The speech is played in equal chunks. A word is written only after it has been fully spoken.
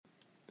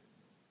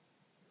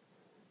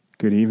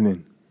Good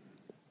evening,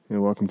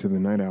 and welcome to the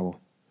Night Owl.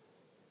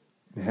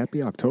 And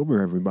happy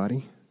October,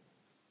 everybody.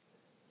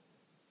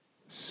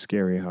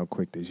 Scary how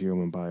quick this year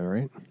went by,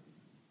 right?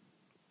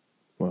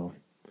 Well,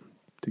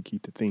 to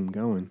keep the theme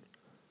going.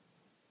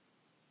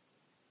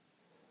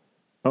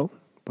 Oh,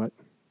 but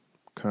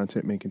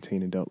content may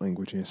contain adult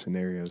language and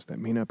scenarios that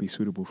may not be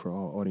suitable for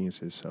all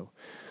audiences, so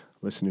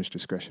listeners'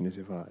 discretion is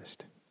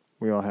advised.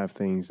 We all have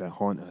things that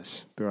haunt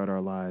us throughout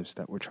our lives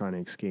that we're trying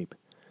to escape.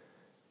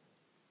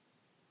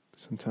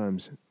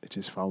 Sometimes it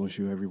just follows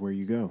you everywhere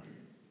you go.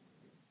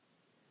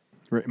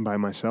 Written by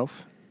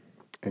myself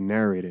and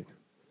narrated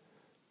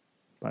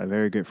by a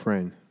very good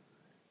friend,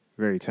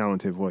 very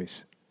talented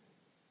voice,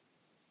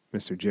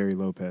 Mr. Jerry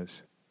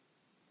Lopez.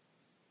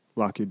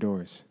 Lock your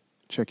doors,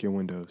 check your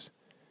windows,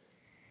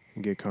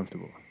 and get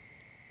comfortable.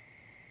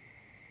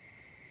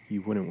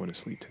 You wouldn't want to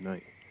sleep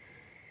tonight.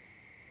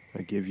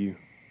 I give you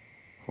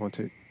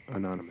Haunted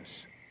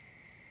Anonymous.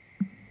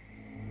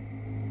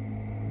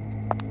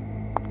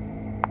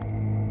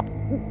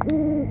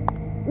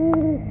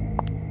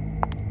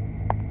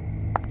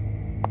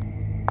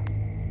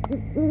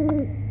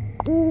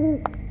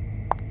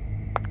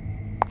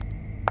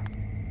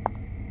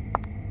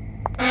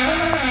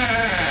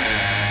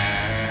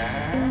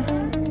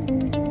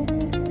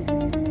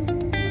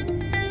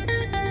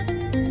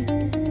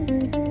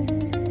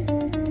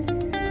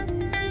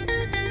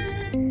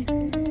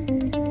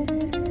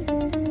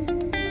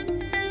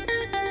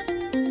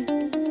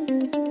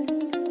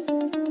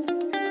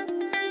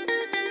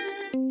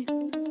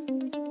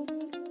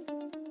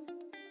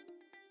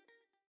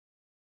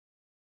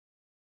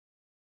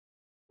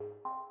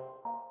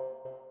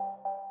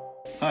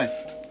 Hi,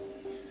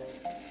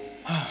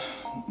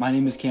 my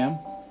name is Cam,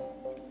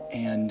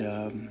 and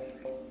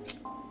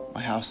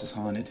my house is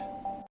haunted.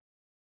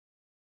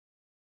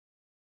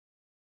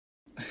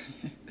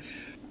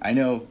 I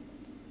know,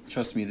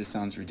 trust me, this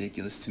sounds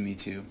ridiculous to me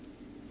too.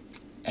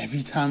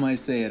 Every time I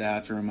say it, I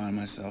have to remind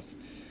myself,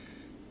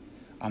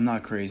 I'm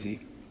not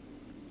crazy.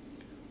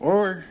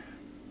 Or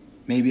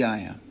maybe I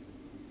am,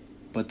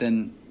 but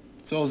then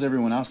so is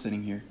everyone else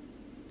sitting here.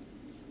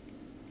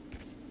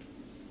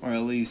 Or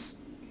at least,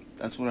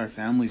 that's what our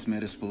families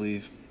made us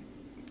believe.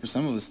 For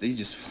some of us, they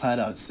just flat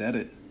out said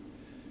it.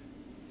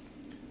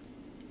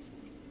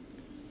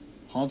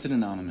 Haunted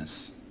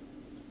Anonymous.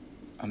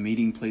 A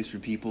meeting place for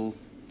people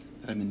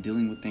that have been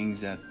dealing with things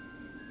that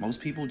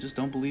most people just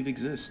don't believe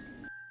exist.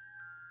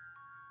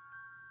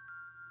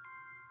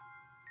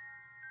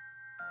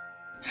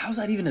 How's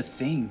that even a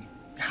thing?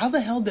 How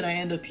the hell did I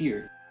end up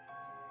here?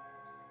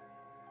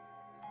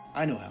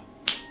 I know how.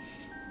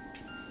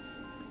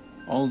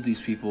 All of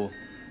these people,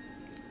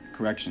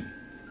 correction,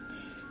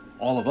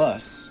 all of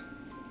us,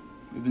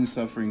 we've been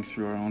suffering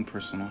through our own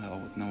personal hell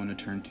with no one to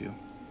turn to.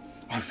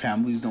 Our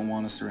families don't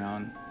want us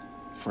around.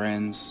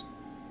 Friends,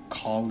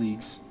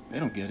 colleagues, they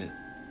don't get it.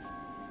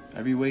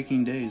 Every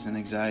waking day is an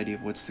anxiety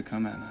of what's to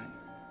come at night.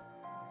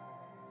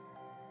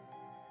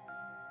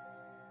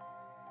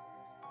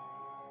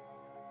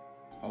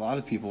 A lot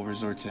of people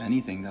resort to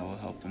anything that will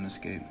help them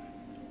escape,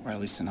 or at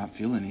least to not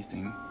feel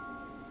anything,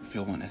 or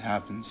feel when it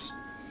happens.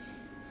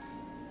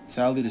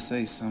 Sadly to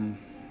say, some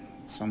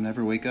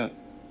never wake up.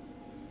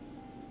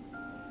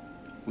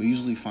 We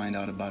usually find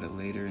out about it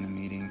later in a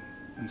meeting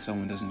when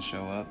someone doesn't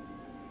show up.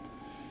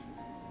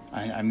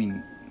 I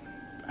mean,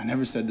 I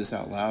never said this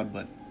out loud,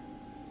 but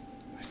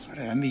I sort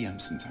of envy him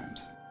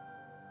sometimes.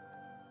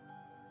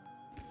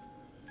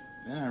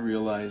 Then I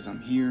realize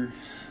I'm here.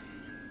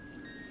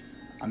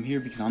 I'm here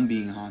because I'm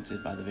being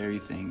haunted by the very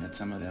thing that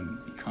some of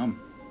them become,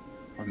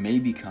 or may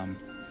become,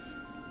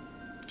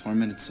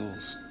 tormented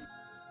souls.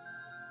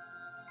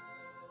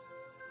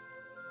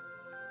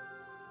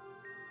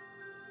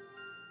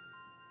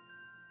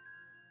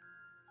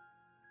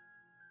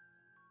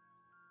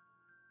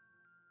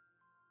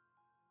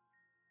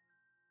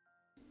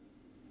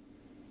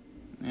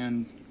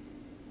 And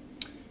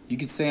you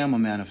could say I'm a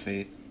man of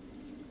faith.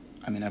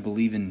 I mean, I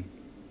believe in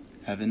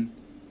heaven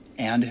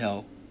and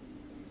hell.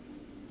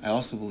 I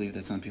also believe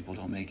that some people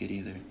don't make it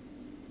either.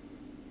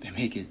 They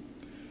make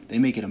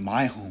it in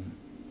my home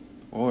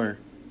or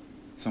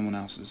someone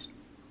else's.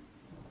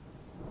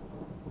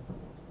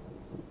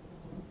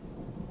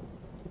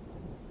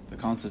 The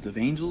concept of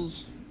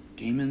angels,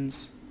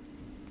 demons,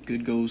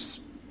 good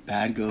ghosts,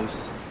 bad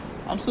ghosts,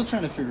 I'm still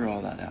trying to figure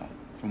all that out.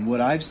 From what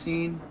I've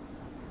seen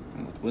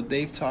and with what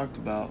they've talked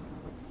about,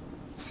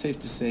 it's safe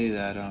to say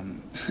that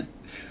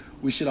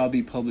we should all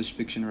be published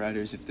fiction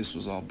writers if this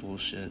was all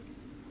bullshit.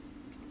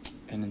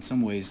 And in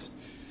some ways,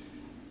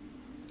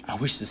 I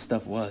wish this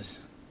stuff was.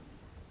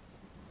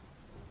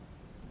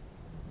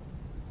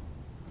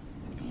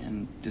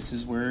 And this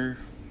is where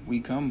we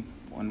come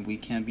when we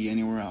can't be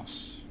anywhere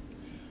else.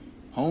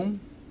 Home?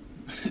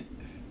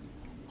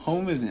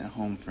 Home isn't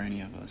home for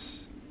any of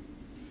us.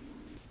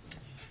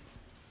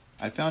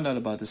 I found out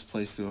about this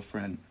place through a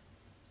friend.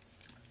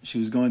 She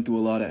was going through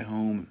a lot at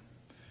home.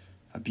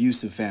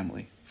 Abusive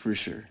family, for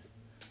sure.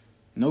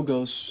 No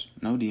ghosts,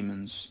 no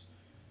demons.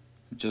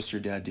 Just her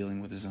dad dealing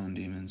with his own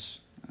demons.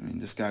 I mean,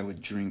 this guy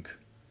would drink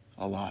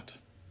a lot.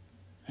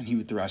 And he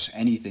would thrash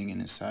anything in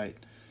his sight.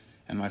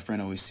 And my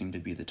friend always seemed to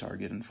be the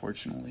target,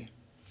 unfortunately.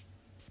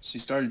 She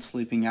started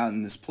sleeping out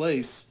in this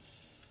place.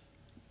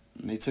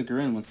 They took her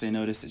in once they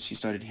noticed that she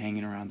started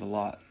hanging around the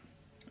lot.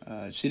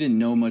 She didn't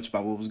know much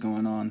about what was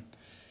going on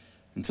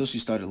until she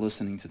started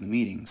listening to the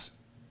meetings.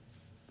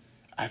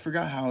 I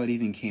forgot how it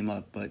even came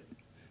up, but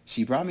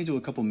she brought me to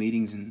a couple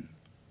meetings, and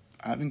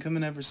I've been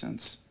coming ever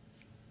since.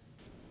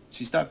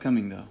 She stopped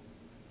coming, though.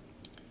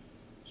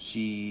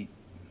 She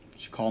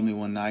called me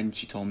one night and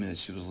she told me that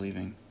she was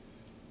leaving,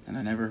 and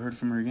I never heard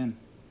from her again.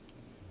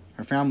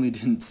 Her family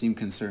didn't seem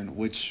concerned,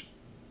 which,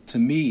 to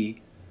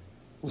me,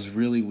 was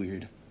really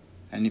weird.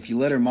 And if you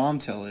let her mom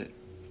tell it,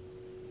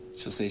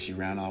 she'll say she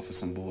ran off with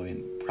some boy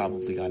and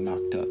probably got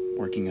knocked up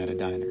working at a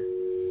diner.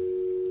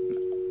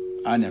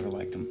 I never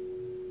liked him,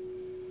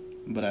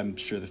 but I'm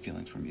sure the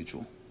feelings were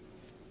mutual.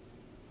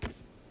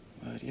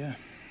 But yeah,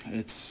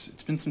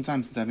 it's been some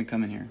time since I've been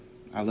coming here.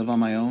 I live on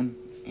my own,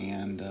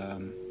 and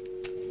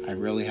I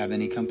rarely have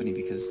any company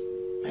because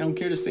I don't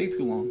care to stay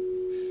too long.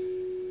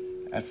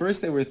 At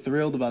first, they were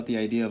thrilled about the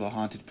idea of a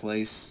haunted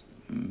place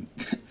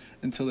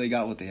until they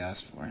got what they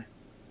asked for.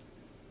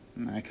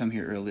 And I come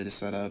here early to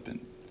set up,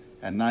 and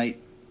at night,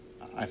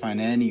 I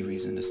find any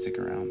reason to stick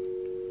around.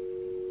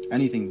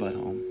 Anything but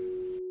home.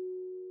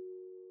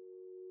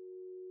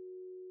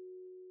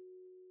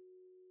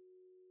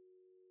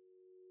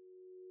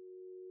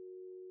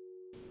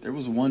 There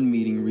was one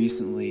meeting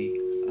recently.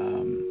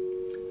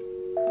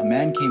 A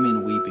man came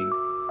in weeping.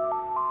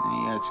 And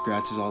he had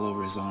scratches all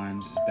over his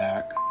arms, his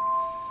back.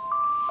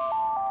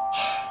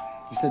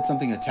 He said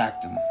something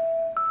attacked him.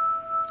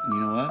 And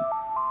you know what?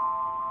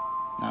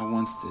 Not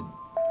once did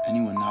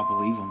anyone not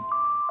believe him.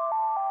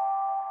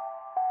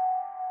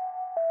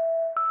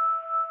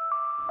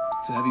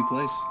 It's a heavy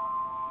place.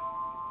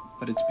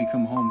 But it's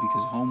become home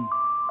because home,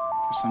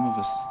 for some of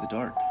us, is the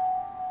dark.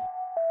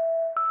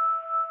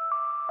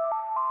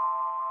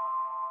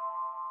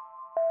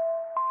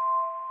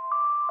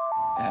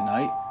 At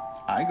night,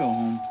 I go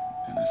home,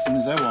 and as soon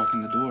as I walk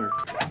in the door,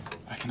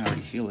 I can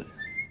already feel it.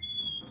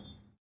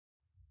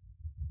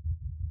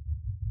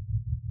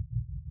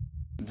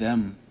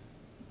 Them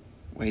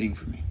waiting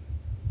for me.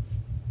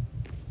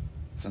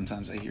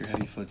 Sometimes I hear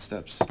heavy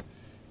footsteps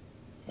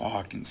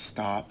walk and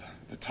stop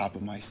at the top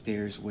of my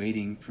stairs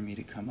waiting for me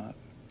to come up.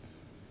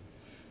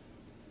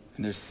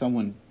 And there's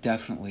someone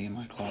definitely in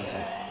my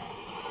closet.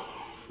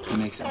 He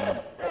makes it known.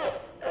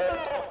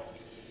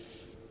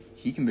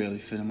 He can barely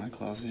fit in my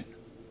closet.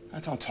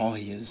 That's how tall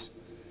he is.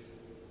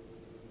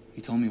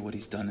 He told me what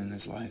he's done in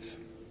his life.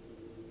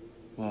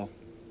 Well,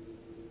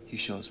 he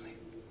shows me.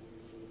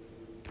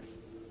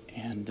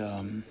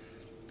 And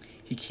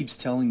he keeps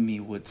telling me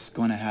what's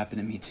going to happen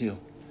to me too.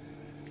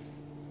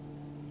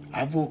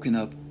 I've woken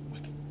up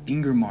with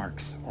finger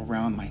marks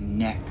around my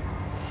neck.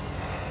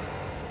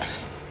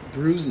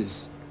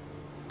 Bruises.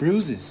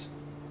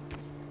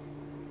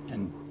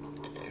 And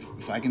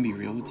if I can be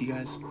real with you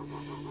guys,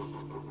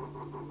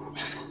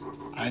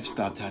 I've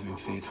stopped having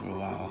faith for a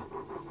while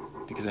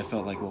because I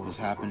felt like what was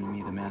happening to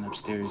me, the man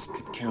upstairs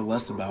could care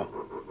less about.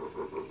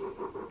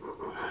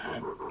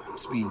 I'm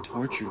just being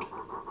tortured,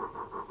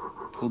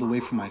 pulled away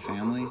from my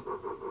family.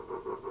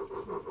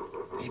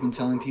 They've been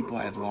telling people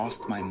I have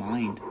lost my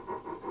mind.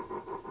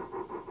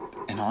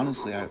 And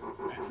honestly, I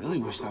really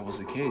wish that was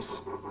the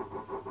case.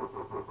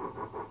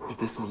 If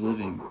this is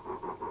living,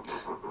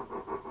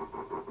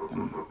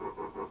 then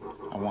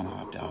I want to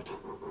opt out.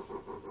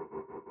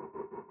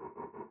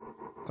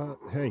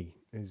 Hey,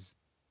 is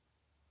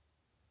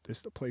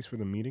this the place for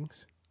the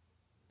meetings?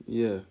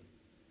 Yeah.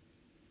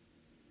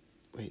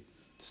 Wait,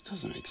 this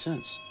doesn't make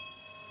sense.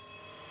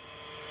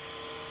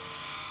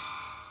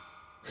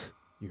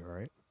 You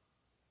alright?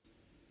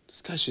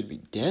 This guy should be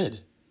dead.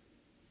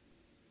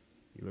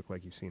 You look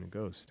like you've seen a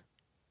ghost.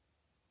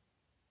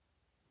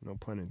 No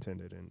pun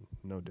intended and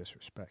no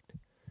disrespect.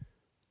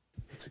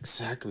 That's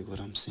exactly what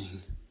I'm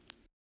seeing.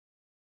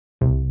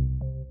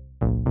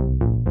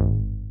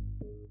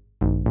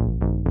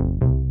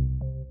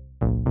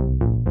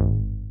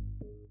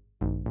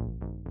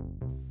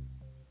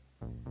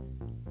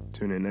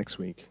 Tune in next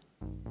week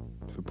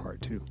for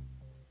part 2.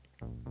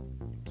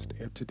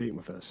 Stay up to date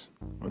with us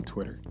on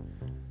Twitter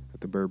at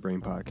the Bird Brain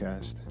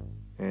Podcast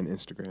and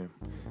Instagram,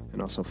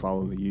 and also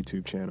follow the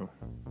YouTube channel.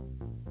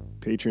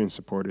 Patreon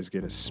supporters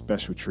get a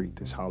special treat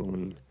this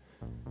Halloween.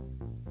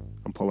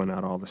 I'm pulling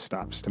out all the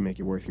stops to make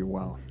it worth your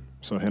while.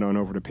 So head on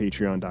over to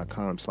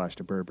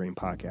patreon.com/the Bird Brain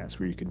Podcast,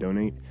 where you can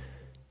donate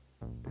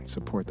and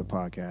support the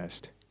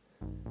podcast.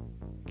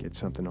 Get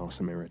something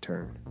awesome in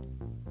return.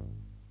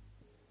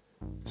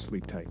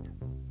 Sleep tight.